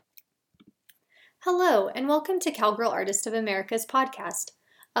Hello, and welcome to Cowgirl Artists of America's podcast,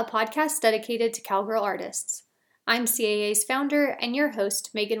 a podcast dedicated to cowgirl artists. I'm CAA's founder and your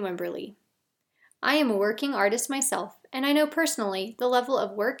host, Megan Wimberly. I am a working artist myself, and I know personally the level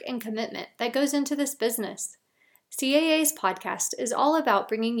of work and commitment that goes into this business. CAA's podcast is all about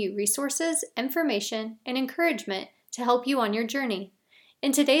bringing you resources, information, and encouragement to help you on your journey.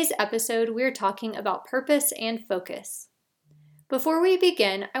 In today's episode, we're talking about purpose and focus. Before we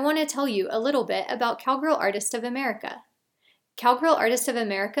begin, I want to tell you a little bit about Cowgirl Artists of America. Cowgirl Artists of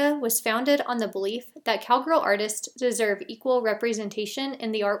America was founded on the belief that cowgirl artists deserve equal representation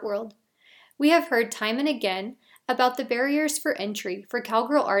in the art world. We have heard time and again about the barriers for entry for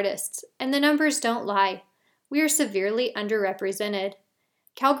cowgirl artists, and the numbers don't lie. We are severely underrepresented.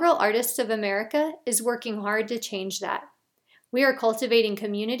 Cowgirl Artists of America is working hard to change that. We are cultivating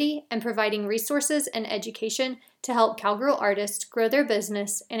community and providing resources and education to help cowgirl artists grow their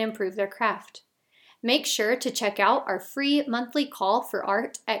business and improve their craft. Make sure to check out our free monthly call for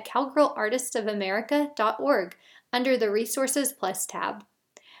art at cowgirlartistsofamerica.org under the Resources Plus tab.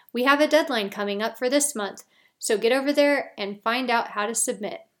 We have a deadline coming up for this month, so get over there and find out how to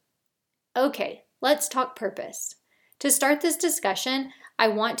submit. Okay, let's talk purpose. To start this discussion, I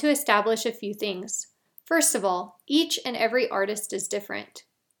want to establish a few things. First of all, each and every artist is different.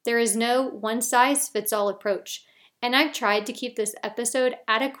 There is no one-size-fits-all approach, and I've tried to keep this episode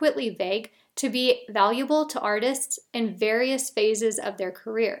adequately vague to be valuable to artists in various phases of their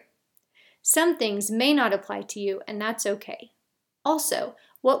career. Some things may not apply to you, and that's okay. Also,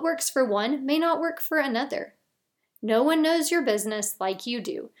 what works for one may not work for another. No one knows your business like you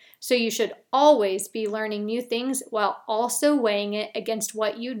do, so you should always be learning new things while also weighing it against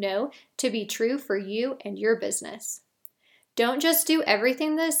what you know to be true for you and your business. Don't just do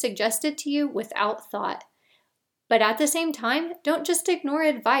everything that is suggested to you without thought. But at the same time, don't just ignore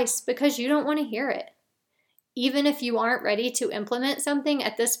advice because you don't want to hear it. Even if you aren't ready to implement something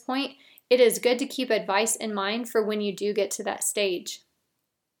at this point, it is good to keep advice in mind for when you do get to that stage.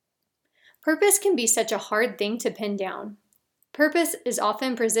 Purpose can be such a hard thing to pin down. Purpose is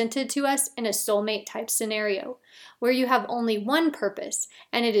often presented to us in a soulmate type scenario, where you have only one purpose,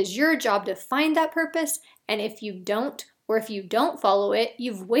 and it is your job to find that purpose, and if you don't follow it,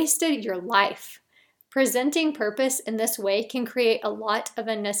 you've wasted your life. Presenting purpose in this way can create a lot of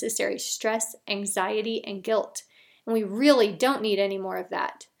unnecessary stress, anxiety, and guilt, and we really don't need any more of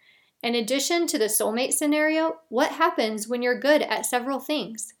that. In addition to the soulmate scenario, what happens when you're good at several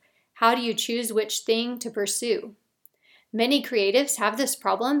things? How do you choose which thing to pursue? Many creatives have this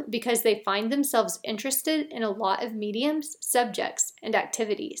problem because they find themselves interested in a lot of mediums, subjects, and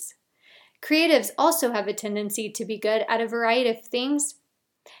activities. Creatives also have a tendency to be good at a variety of things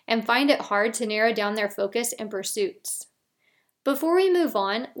and find it hard to narrow down their focus and pursuits. Before we move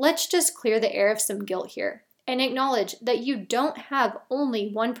on, let's just clear the air of some guilt here and acknowledge that you don't have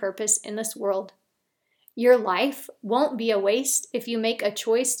only one purpose in this world. Your life won't be a waste if you make a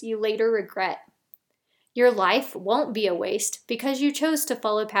choice you later regret. Your life won't be a waste because you chose to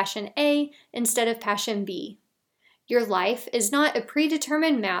follow passion A instead of passion B. Your life is not a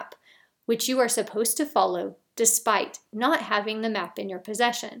predetermined map which you are supposed to follow despite not having the map in your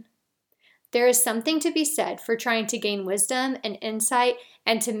possession. There is something to be said for trying to gain wisdom and insight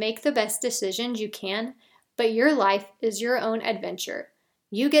and to make the best decisions you can, but your life is your own adventure.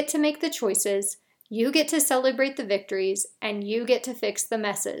 You get to make the choices, you get to celebrate the victories, and you get to fix the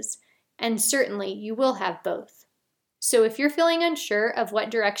messes. And certainly you will have both. So if you're feeling unsure of what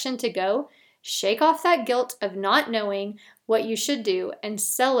direction to go, shake off that guilt of not knowing what you should do and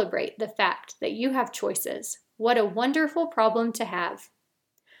celebrate the fact that you have choices. What a wonderful problem to have.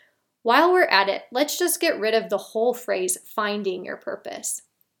 While we're at it, let's just get rid of the whole phrase, finding your purpose.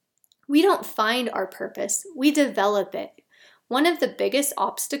 We don't find our purpose, we develop it. One of the biggest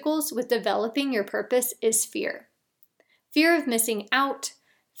obstacles with developing your purpose is fear. Fear of missing out,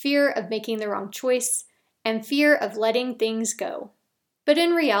 fear of making the wrong choice, and fear of letting things go. But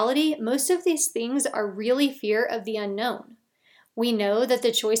in reality, most of these things are really fear of the unknown. We know that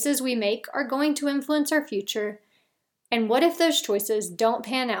the choices we make are going to influence our future, and what if those choices don't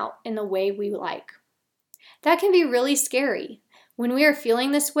pan out in the way we like? That can be really scary. When we are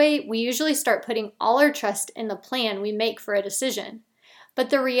feeling this way, we usually start putting all our trust in the plan we make for a decision. But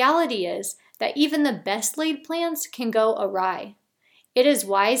the reality is that even the best laid plans can go awry. It is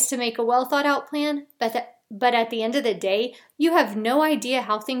wise to make a well thought out plan, but at the end of the day, you have no idea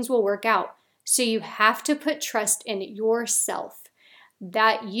how things will work out. So you have to put trust in yourself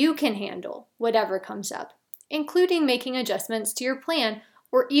that you can handle whatever comes up, including making adjustments to your plan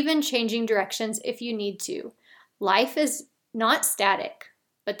or even changing directions if you need to. Life is not static,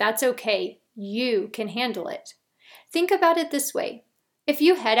 but that's okay. you can handle it. Think about it this way. If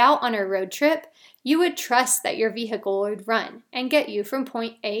you head out on a road trip, you would trust that your vehicle would run and get you from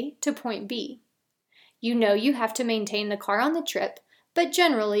point A to point B. You know you have to maintain the car on the trip, but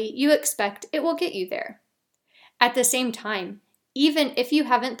generally you expect it will get you there. At the same time, even if you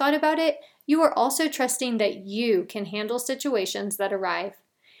haven't thought about it, you are also trusting that you can handle situations that arrive.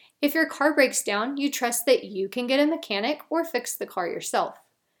 If your car breaks down, you trust that you can get a mechanic or fix the car yourself.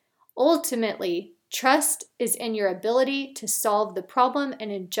 Ultimately, trust is in your ability to solve the problem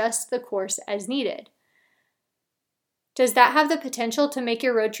and adjust the course as needed. Does that have the potential to make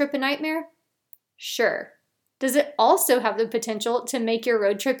your road trip a nightmare? Sure. Does it also have the potential to make your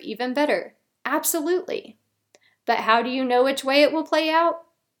road trip even better? Absolutely. But how do you know which way it will play out?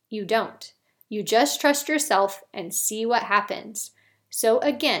 You don't. You just trust yourself and see what happens. So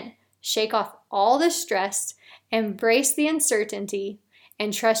again, shake off all the stress, embrace the uncertainty,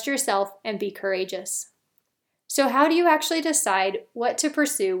 and trust yourself and be courageous. So how do you actually decide what to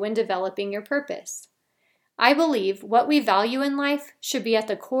pursue when developing your purpose? I believe what we value in life should be at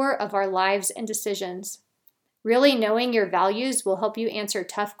the core of our lives and decisions. Really knowing your values will help you answer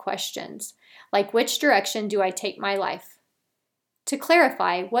tough questions, like which direction do I take my life? To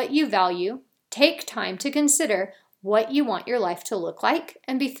clarify what you value, take time to consider what you want your life to look like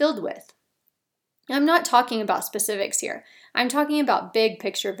and be filled with. I'm not talking about specifics here. I'm talking about big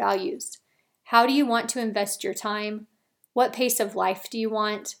picture values. How do you want to invest your time? What pace of life do you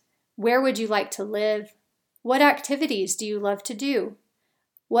want? Where would you like to live? What activities do you love to do?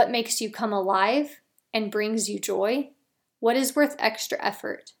 What makes you come alive and brings you joy? What is worth extra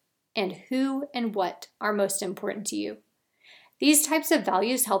effort? And who and what are most important to you? These types of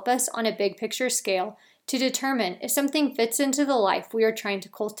values help us on a big picture scale to determine if something fits into the life we are trying to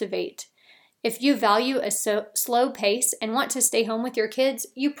cultivate. If you value a slow pace and want to stay home with your kids,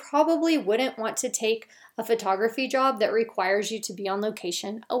 you probably wouldn't want to take a photography job that requires you to be on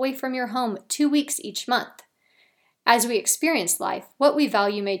location away from your home 2 weeks each month. As we experience life, what we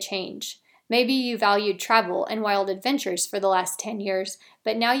value may change. Maybe you valued travel and wild adventures for the last 10 years,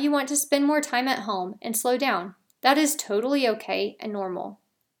 but now you want to spend more time at home and slow down. That is totally okay and normal.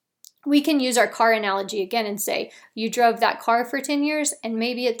 We can use our car analogy again and say, you drove that car for 10 years and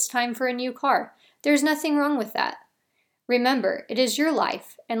maybe it's time for a new car. There's nothing wrong with that. Remember, it is your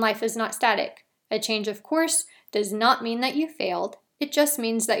life and life is not static. A change of course does not mean that you failed. It just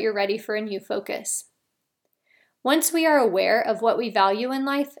means that you're ready for a new focus. Once we are aware of what we value in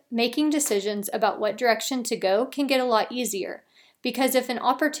life, making decisions about what direction to go can get a lot easier, because if an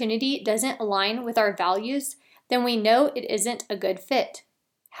opportunity doesn't align with our values, then we know it isn't a good fit.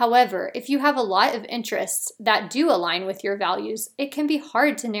 However, if you have a lot of interests that do align with your values, it can be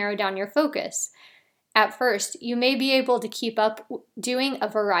hard to narrow down your focus. At first, you may be able to keep up doing a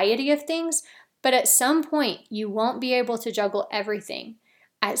variety of things, but at some point, you won't be able to juggle everything.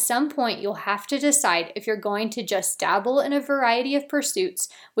 At some point, you'll have to decide if you're going to just dabble in a variety of pursuits,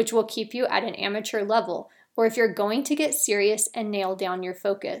 which will keep you at an amateur level, or if you're going to get serious and nail down your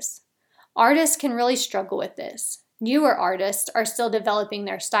focus. Artists can really struggle with this. Newer artists are still developing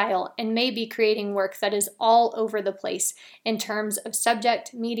their style and may be creating work that is all over the place in terms of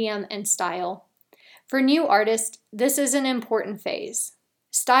subject, medium, and style. For new artists, this is an important phase.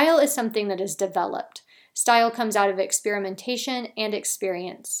 Style is something that is developed. Style comes out of experimentation and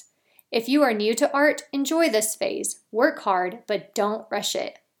experience. If you are new to art, enjoy this phase. Work hard, but don't rush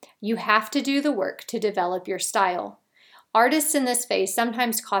it. You have to do the work to develop your style. Artists in this phase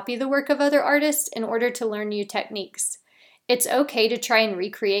sometimes copy the work of other artists in order to learn new techniques. It's okay to try and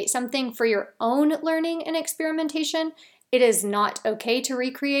recreate something for your own learning and experimentation. It is not okay to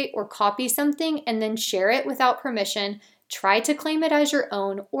recreate or copy something and then share it without permission, try to claim it as your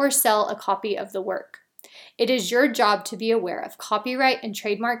own, or sell a copy of the work. It is your job to be aware of copyright and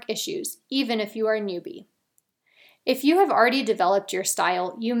trademark issues, even if you are a newbie. If you have already developed your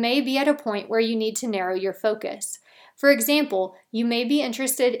style, you may be at a point where you need to narrow your focus. For example, you may be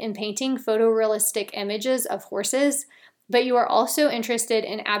interested in painting photorealistic images of horses, but you are also interested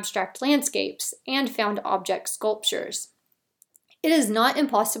in abstract landscapes and found object sculptures. It is not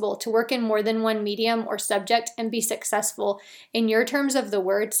impossible to work in more than one medium or subject and be successful in your terms of the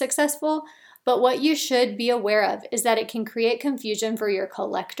word successful, but what you should be aware of is that it can create confusion for your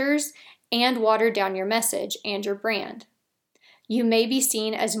collectors and water down your message and your brand. You may be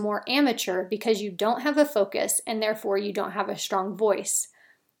seen as more amateur because you don't have a focus and therefore you don't have a strong voice.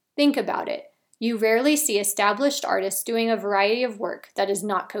 Think about it. You rarely see established artists doing a variety of work that is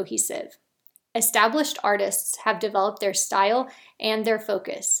not cohesive. Established artists have developed their style and their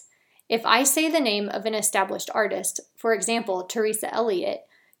focus. If I say the name of an established artist, for example, Teresa Elliott,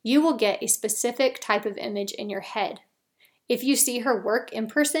 You will get a specific type of image in your head. If you see her work in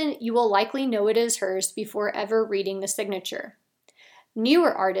person, you will likely know it is hers before ever reading the signature.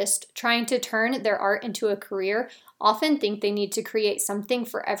 Newer artists trying to turn their art into a career often think they need to create something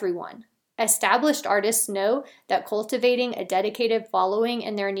for everyone. Established artists know that cultivating a dedicated following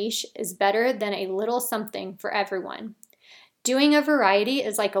in their niche is better than a little something for everyone. Doing a variety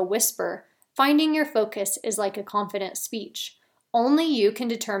is like a whisper. Finding your focus is like a confident speech. Only you can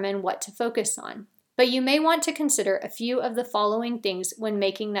determine what to focus on, but you may want to consider a few of the following things when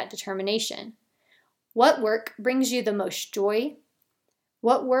making that determination. What work brings you the most joy?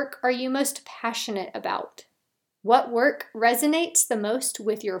 What work are you most passionate about? What work resonates the most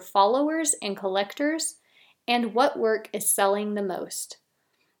with your followers and collectors? And what work is selling the most?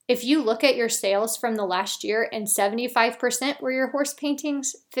 If you look at your sales from the last year and 75% were your horse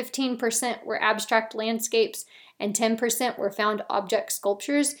paintings, 15% were abstract landscapes, and 10% were found object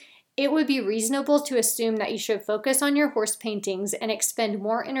sculptures, it would be reasonable to assume that you should focus on your horse paintings and expend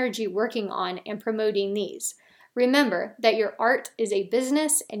more energy working on and promoting these. Remember that your art is a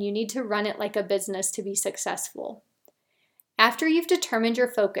business and you need to run it like a business to be successful. After you've determined your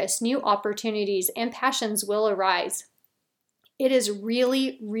focus, new opportunities and passions will arise. It is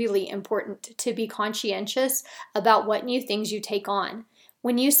really, really important to be conscientious about what new things you take on.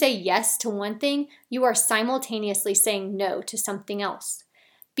 When you say yes to one thing, you are simultaneously saying no to something else.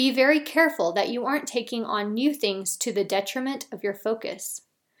 Be very careful that you aren't taking on new things to the detriment of your focus.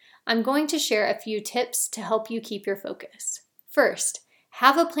 I'm going to share a few tips to help you keep your focus. First,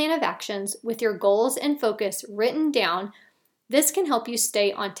 have a plan of actions with your goals and focus written down. This can help you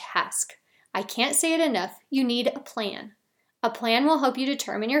stay on task. I can't say it enough, you need a plan. A plan will help you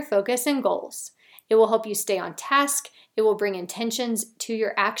determine your focus and goals. It will help you stay on task. It will bring intentions to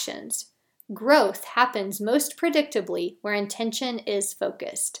your actions. Growth happens most predictably where intention is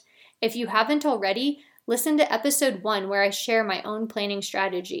focused. If you haven't already, listen to episode 1 where I share my own planning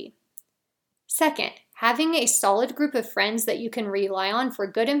strategy. Second, having a solid group of friends that you can rely on for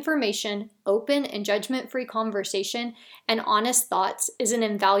good information, open and judgment-free conversation, and honest thoughts is an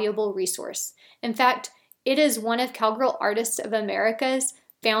invaluable resource. In fact, it is one of Cowgirl Artists of America's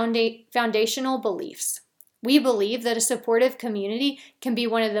foundational beliefs. We believe that a supportive community can be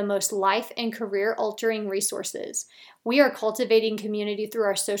one of the most life and career-altering resources. We are cultivating community through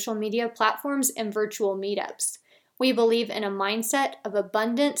our social media platforms and virtual meetups. We believe in a mindset of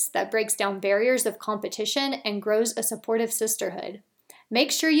abundance that breaks down barriers of competition and grows a supportive sisterhood.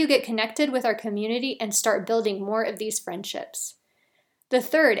 Make sure you get connected with our community and start building more of these friendships. The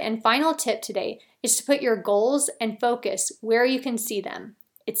third and final tip today is to put your goals and focus where you can see them.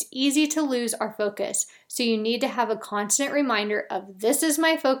 It's easy to lose our focus, so you need to have a constant reminder of this is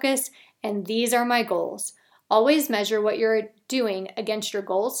my focus and these are my goals. Always measure what you're doing against your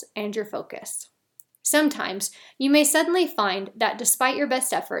goals and your focus. Sometimes you may suddenly find that despite your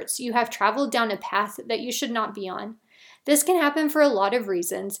best efforts, you have traveled down a path that you should not be on. This can happen for a lot of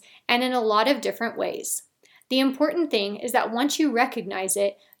reasons and in a lot of different ways. The important thing is that once you recognize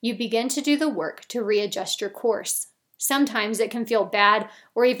it, you begin to do the work to readjust your course. Sometimes it can feel bad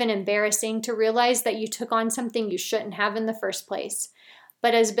or even embarrassing to realize that you took on something you shouldn't have in the first place.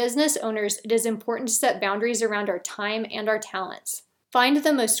 But as business owners, it is important to set boundaries around our time and our talents. Find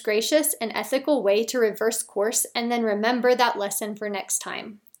the most gracious and ethical way to reverse course and then remember that lesson for next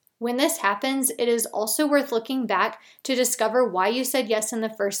time. When this happens, it is also worth looking back to discover why you said yes in the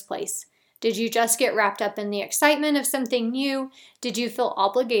first place. Did you just get wrapped up in the excitement of something new? Did you feel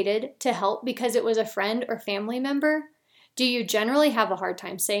obligated to help because it was a friend or family member? Do you generally have a hard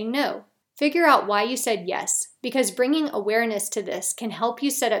time saying no? Figure out why you said yes, because bringing awareness to this can help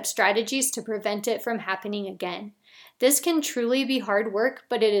you set up strategies to prevent it from happening again. This can truly be hard work,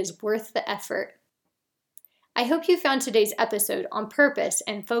 but it is worth the effort. I hope you found today's episode on purpose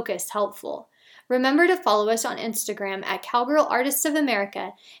and focus helpful. Remember to follow us on Instagram at Cowgirl Artists of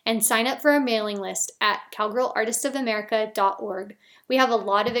America and sign up for our mailing list at cowgirlartistofamerica.org. We have a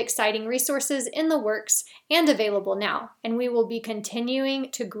lot of exciting resources in the works and available now, and we will be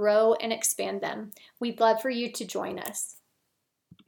continuing to grow and expand them. We'd love for you to join us.